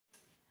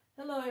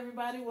Hello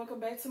everybody, welcome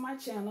back to my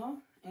channel.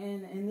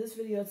 And in this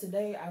video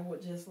today, I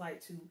would just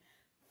like to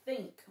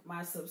thank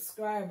my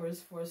subscribers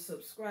for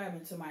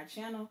subscribing to my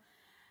channel.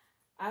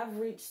 I've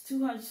reached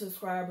 200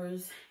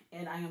 subscribers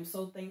and I am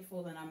so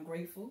thankful and I'm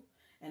grateful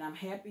and I'm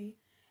happy.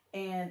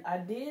 And I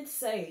did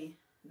say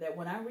that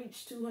when I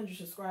reached 200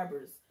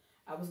 subscribers,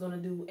 I was going to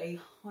do a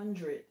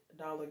 $100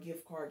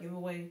 gift card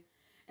giveaway,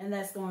 and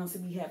that's going to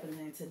be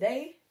happening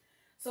today.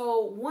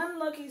 So one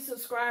lucky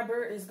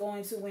subscriber is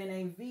going to win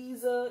a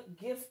Visa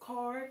gift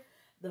card,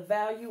 the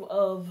value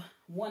of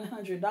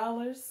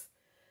 $100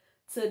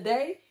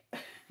 today.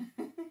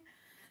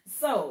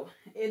 So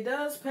it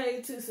does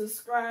pay to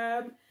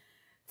subscribe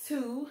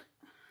to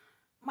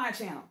my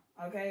channel,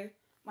 okay?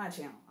 My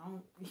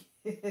channel,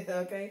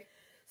 okay?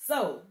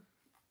 So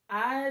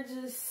I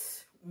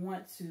just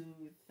want to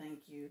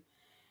thank you.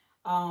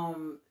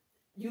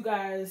 You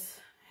guys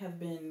have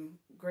been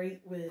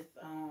great with,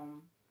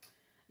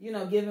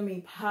 giving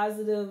me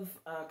positive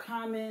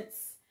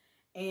comments,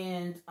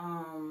 and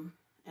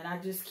I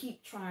just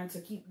keep trying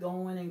to keep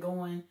going and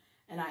going,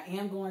 and I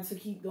am going to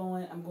keep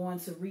going. I'm going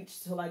to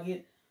reach till I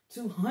get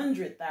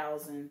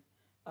 200,000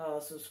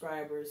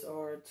 subscribers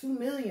or 2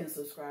 million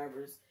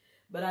subscribers.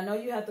 But I know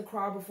you have to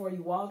crawl before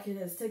you walk. It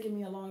has taken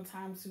me a long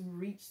time to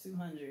reach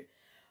 200,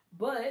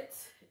 but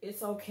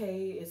it's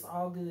okay. It's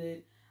all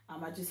good.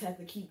 I just have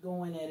to keep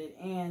going at it,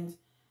 and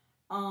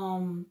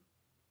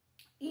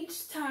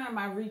each time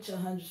I reach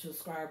 100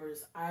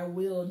 subscribers, I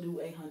will do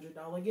a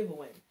 $100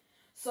 giveaway.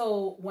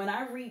 So when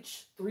I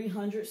reach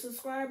 300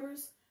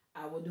 subscribers,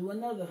 I will do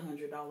another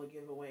 $100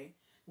 giveaway.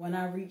 When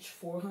I reach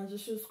 400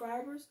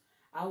 subscribers,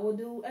 I will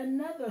do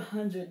another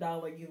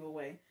 $100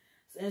 giveaway,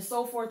 and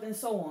so forth and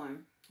so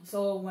on.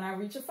 So when I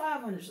reach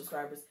 500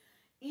 subscribers,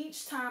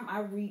 each time I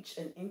reach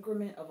an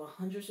increment of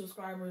 100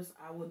 subscribers,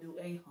 I will do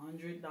a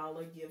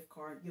 $100 gift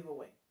card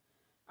giveaway.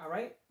 All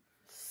right?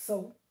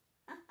 So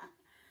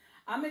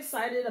I'm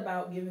excited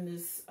about giving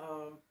this.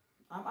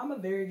 I'm a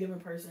very giving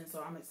person,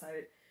 so I'm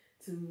excited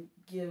to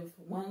give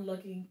one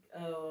lucky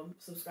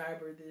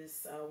subscriber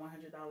this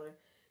 $100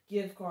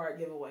 gift card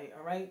giveaway.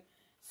 All right.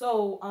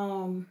 So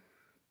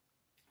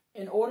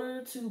in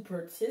order to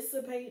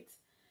participate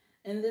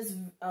in this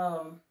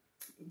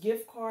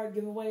gift card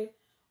giveaway,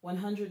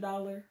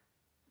 $100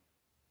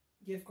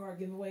 gift card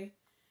giveaway,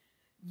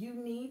 you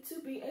need to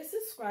be a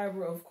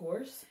subscriber, of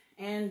course,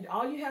 and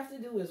all you have to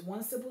do is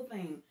one simple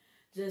thing.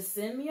 Just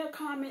send me a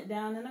comment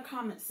down in the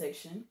comment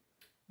section.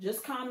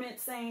 Just comment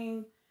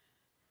saying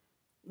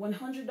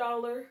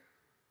 $100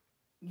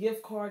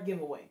 gift card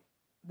giveaway.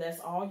 That's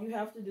all you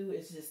have to do.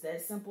 It's just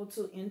that simple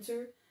to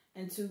enter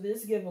into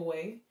this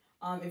giveaway.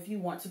 If you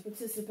want to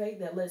participate,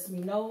 that lets me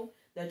know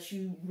that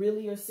you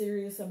really are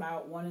serious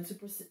about wanting to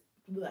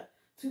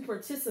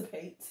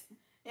participate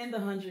in the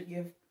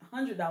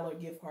 $100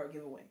 gift card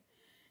giveaway.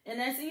 And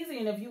that's easy.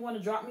 And if you want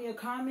to drop me a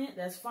comment,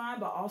 that's fine.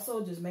 But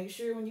also just make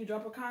sure when you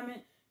drop a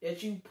comment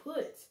that you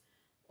put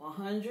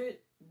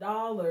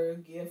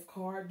 $100 gift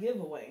card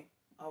giveaway.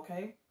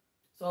 Okay,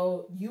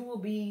 so you will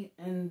be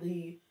in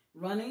the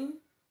running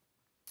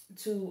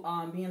to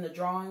be in the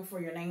drawing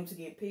for your name to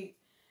get picked,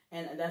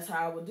 and that's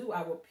how I will do.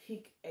 I will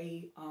pick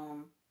a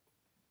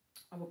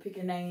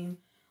name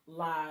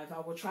live.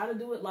 I will try to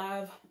do it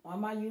live on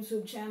my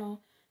YouTube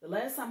channel. The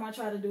last time I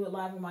tried to do it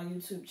live on my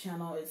YouTube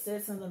channel, it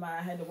said something about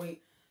I had to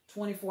wait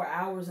 24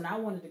 hours, and I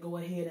wanted to go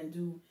ahead and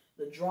do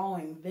the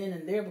drawing then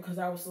and there because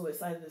I was so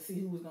excited to see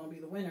who was going to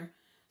be the winner.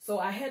 So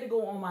I had to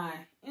go on my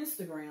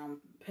Instagram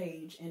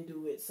page and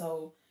do it.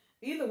 So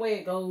either way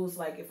it goes,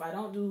 like if I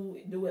don't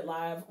do it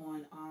live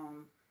on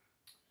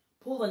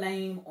pull a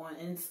name on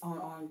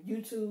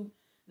YouTube,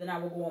 then I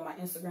will go on my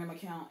Instagram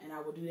account and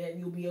I will do that, and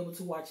you'll be able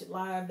to watch it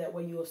live. That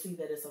way you'll see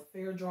that it's a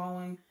fair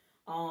drawing.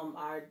 I'm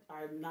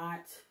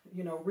not,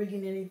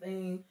 rigging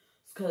anything,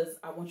 because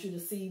I want you to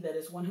see that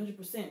it's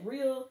 100%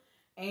 real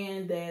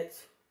and that,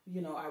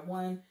 I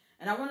won.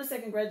 And I want to say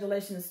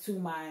congratulations to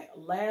my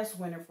last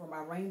winner for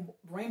my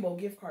rainbow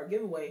gift card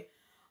giveaway.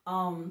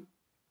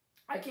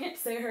 I can't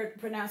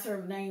pronounce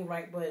her name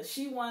right, but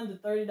she won the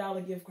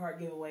 $30 gift card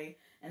giveaway.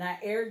 And I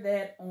aired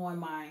that on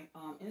my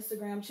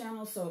Instagram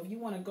channel. So if you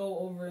want to go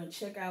over and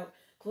check out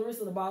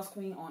Clarissa the Boss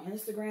Queen on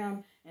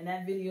Instagram, and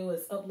that video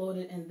is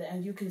uploaded,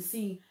 and you can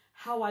see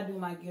how I do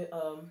my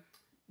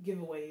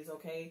giveaways,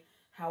 okay?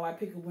 How I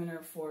pick a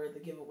winner for the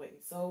giveaway.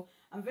 So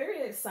I'm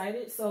very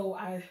excited. So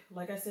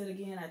like I said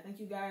again, I thank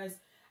you guys.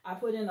 I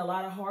put in a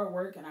lot of hard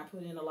work and I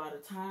put in a lot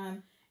of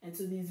time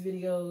into these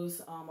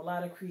videos. A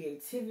lot of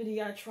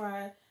creativity. I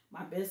try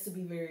my best to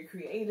be very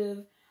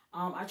creative.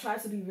 I try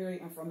to be very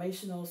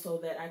informational so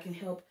that I can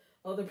help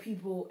other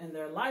people in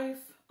their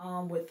life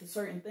with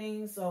certain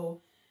things.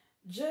 So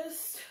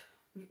just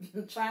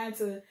trying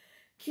to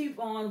keep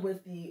on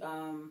with the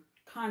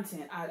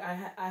content.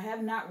 I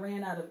have not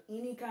ran out of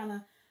any kind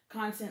of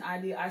content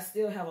idea. I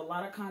still have a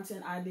lot of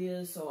content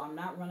ideas, so I'm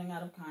not running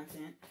out of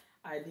content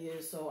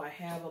ideas. So I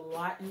have a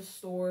lot in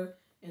store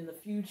in the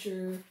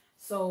future.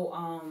 So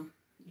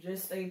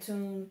just stay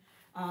tuned.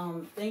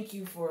 Thank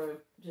you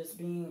for just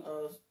being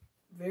a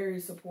very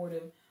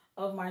supportive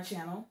of my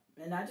channel.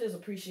 And I just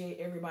appreciate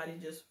everybody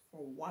just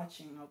for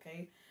watching,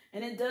 okay?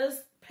 And it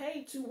does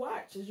pay to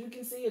watch. As you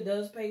can see, it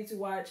does pay to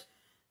watch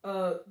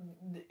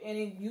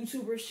any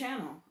YouTuber's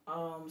channel.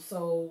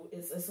 So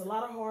it's a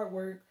lot of hard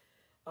work.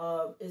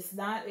 It's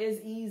not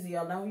as easy.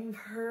 I know you've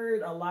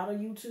heard a lot of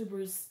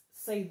YouTubers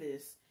say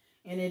this,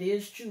 and it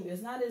is true.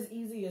 It's not as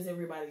easy as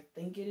everybody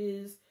think it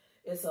is.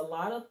 It's a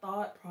lot of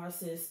thought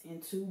process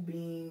into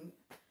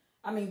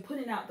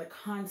putting out the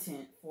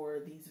content for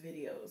these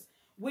videos,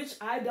 which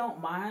I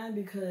don't mind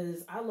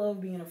because I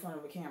love being in front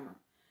of a camera.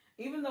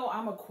 Even though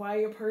I'm a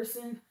quiet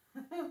person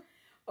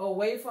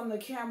away from the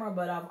camera,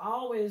 but I've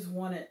always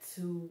wanted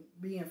to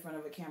be in front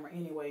of a camera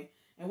anyway.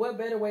 And what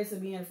better way to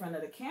be in front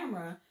of the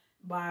camera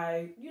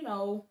by,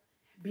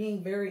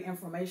 being very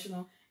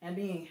informational and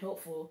being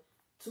helpful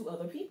to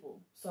other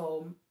people.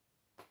 So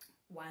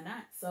why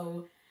not?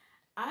 So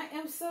I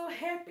am so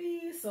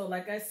happy. So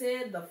like I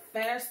said, the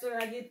faster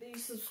I get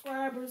these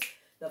subscribers,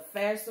 the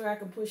faster I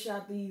can push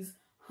out these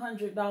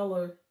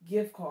 $100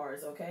 gift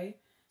cards, okay?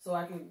 So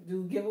I can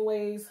do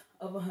giveaways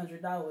of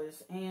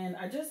 $100. And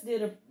I just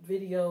did a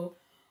video,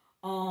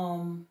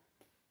 5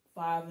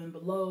 and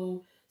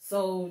below.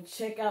 So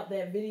check out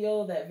that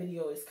video. That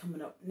video is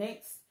coming up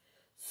next.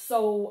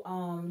 So,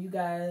 you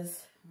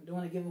guys, I'm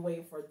doing a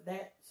giveaway for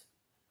that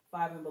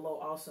 5 and below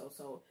also.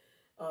 So,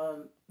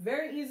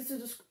 very easy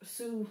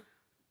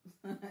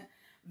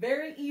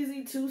very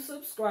easy to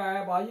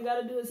subscribe. All you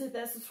got to do is hit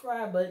that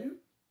subscribe button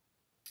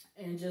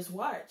and just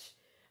watch.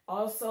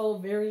 Also,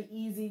 very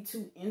easy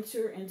to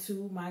enter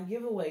into my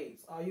giveaways.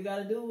 All you got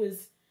to do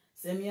is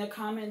send me a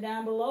comment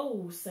down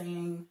below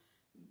saying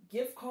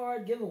gift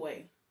card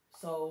giveaway.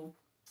 So,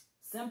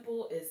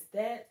 simple as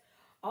that.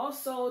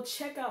 Also,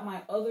 check out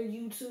my other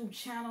YouTube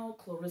channel,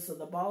 Clarissa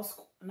the Boss,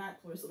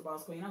 not Clarissa the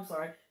Boss Queen, I'm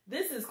sorry.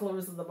 This is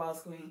Clarissa the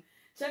Boss Queen.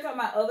 Check out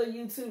my other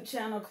YouTube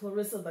channel,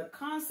 Clarissa the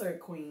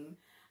Concert Queen.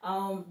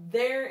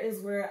 There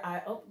is where I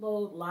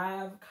upload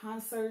live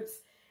concerts,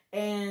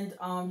 and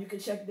you can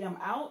check them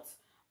out.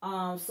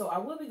 So I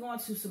will be going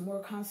to some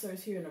more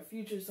concerts here in the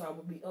future, so I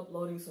will be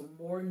uploading some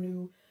more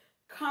new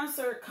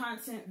concert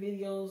content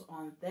videos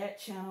on that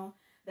channel.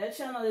 That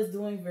channel is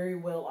doing very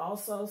well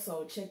also,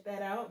 so check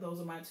that out. Those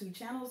are my 2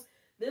 channels.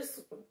 This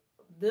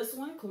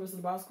one, Clarissa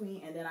the Boss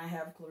Queen, and then I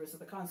have Clarissa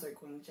the Concert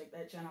Queen. Check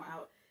that channel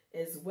out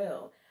as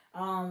well.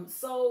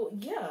 So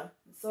yeah,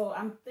 so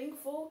I'm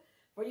thankful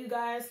for you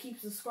guys. Keep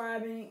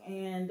subscribing,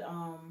 and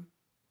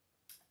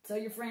tell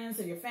your friends,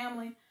 tell your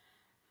family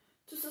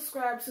to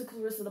subscribe to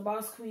Clarissa the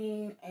Boss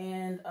Queen.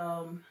 And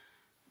I'm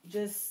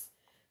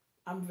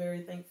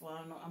very thankful. I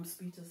don't know, I'm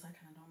speechless. I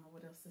kind of don't know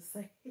what else to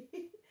say.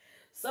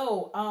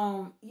 So,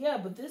 yeah,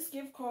 but this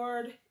gift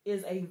card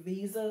is a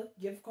Visa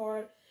gift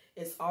card.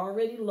 It's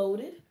already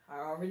loaded. I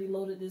already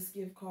loaded this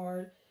gift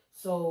card,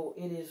 so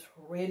it is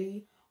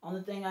ready.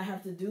 Only thing I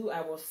have to do,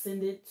 I will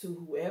send it to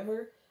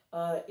whoever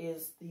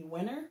is the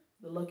winner,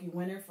 the lucky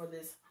winner for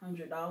this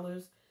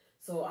 $100.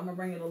 So I'm going to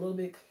bring it a little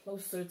bit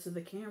closer to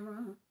the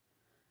camera.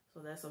 So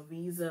that's a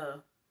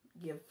Visa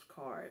gift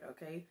card,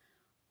 okay?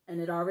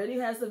 And it already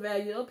has the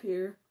value up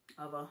here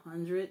of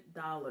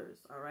 $100,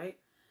 all right?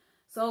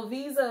 So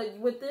Visa,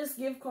 with this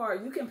gift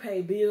card, you can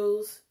pay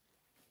bills,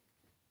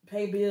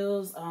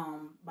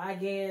 buy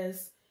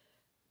gas,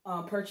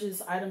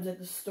 purchase items at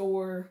the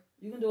store.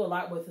 You can do a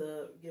lot with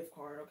a gift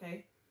card,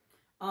 okay?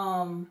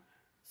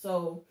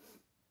 So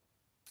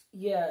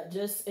yeah,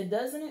 it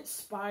doesn't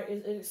expire.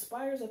 It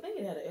expires. I think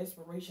it had an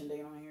expiration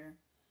date on here.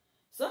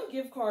 Some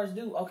gift cards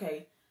do.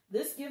 Okay,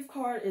 this gift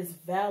card is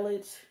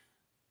valid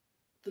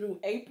through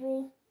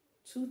April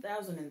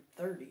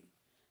 2030. So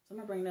I'm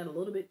gonna bring that a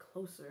little bit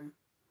closer.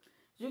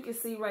 You can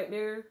see right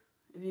there,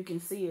 if you can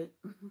see it,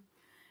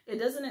 it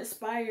doesn't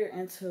expire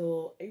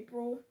until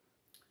April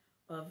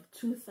of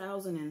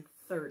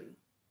 2030.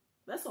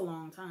 That's a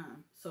long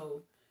time.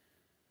 So,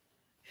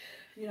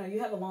 you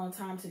have a long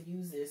time to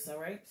use this, all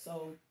right?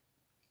 So,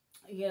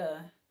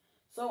 yeah.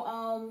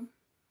 So,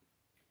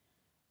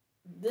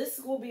 this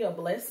will be a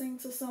blessing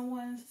to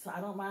someone. So, I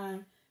don't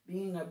mind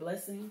being a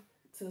blessing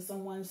to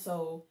someone.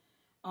 So,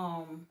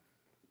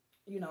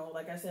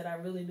 like I said, I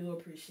really do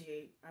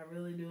appreciate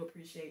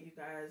you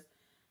guys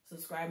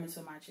subscribing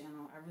to my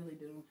channel. I really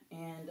do.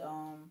 And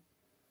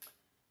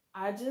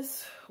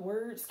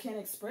words can't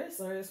express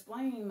or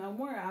explain no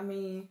more. I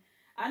mean,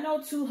 I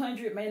know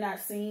 200 may not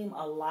seem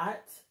a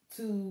lot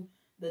to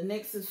the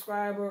next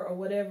subscriber or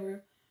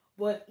whatever,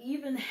 but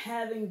even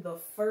having the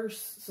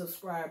first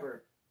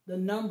subscriber, the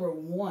number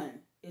 1,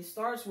 it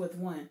starts with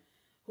 1.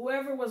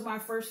 Whoever was my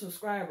first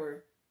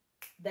subscriber,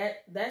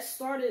 that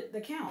started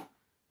the count.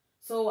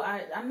 So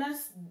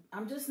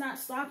I'm just not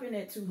stopping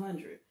at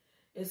 200.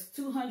 It's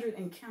 200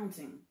 and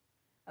counting.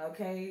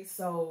 Okay,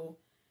 so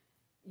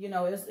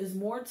it's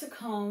more to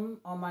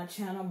come on my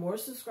channel, more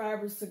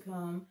subscribers to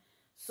come.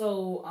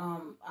 So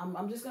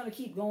I'm just gonna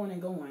keep going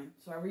and going.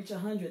 So I reach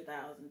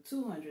 100,000,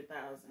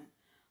 200,000,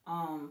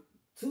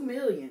 2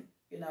 million.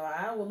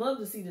 I would love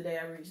to see the day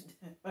I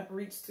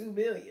reach 2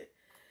 billion.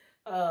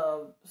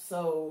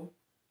 So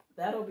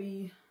that'll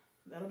be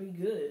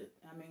good.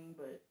 I mean,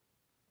 but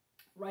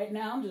Right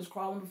now, I'm just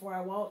crawling before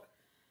I walk.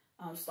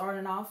 I'm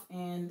starting off,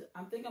 and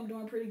I think I'm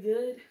doing pretty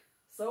good.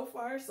 So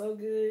far, so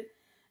good.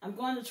 I'm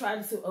going to try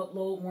to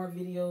upload more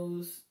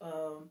videos.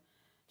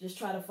 Just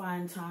try to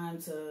find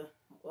time to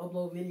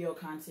upload video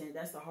content.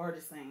 That's the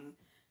hardest thing.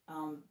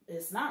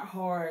 It's not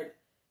hard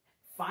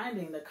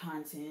finding the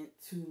content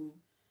to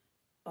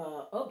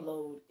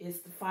upload. It's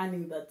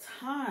finding the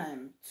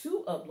time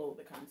to upload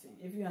the content,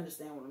 if you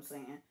understand what I'm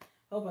saying.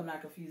 Hope I'm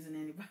not confusing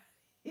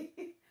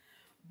anybody.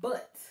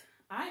 But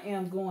I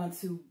am going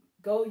to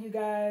go, you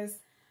guys,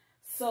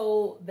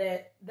 so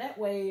that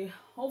way,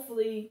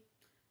 hopefully,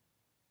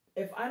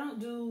 if I don't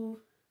do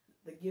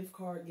the gift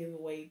card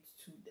giveaway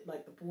to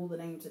like the pull the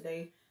name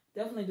today,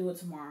 definitely do it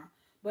tomorrow.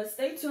 But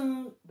stay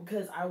tuned,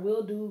 because I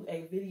will do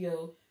a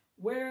video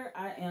where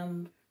I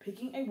am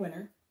picking a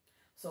winner.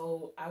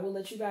 So I will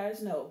let you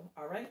guys know.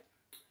 All right.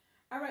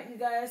 All right, you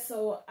guys.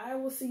 So I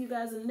will see you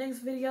guys in the next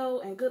video,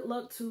 and good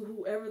luck to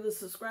whoever the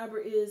subscriber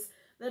is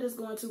that is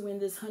going to win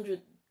this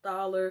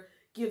 $100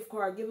 gift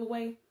card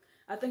giveaway.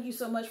 I thank you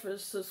so much for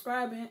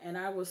subscribing, and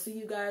I will see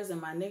you guys in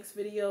my next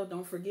video.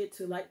 Don't forget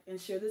to like and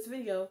share this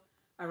video.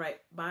 All right.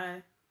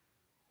 Bye.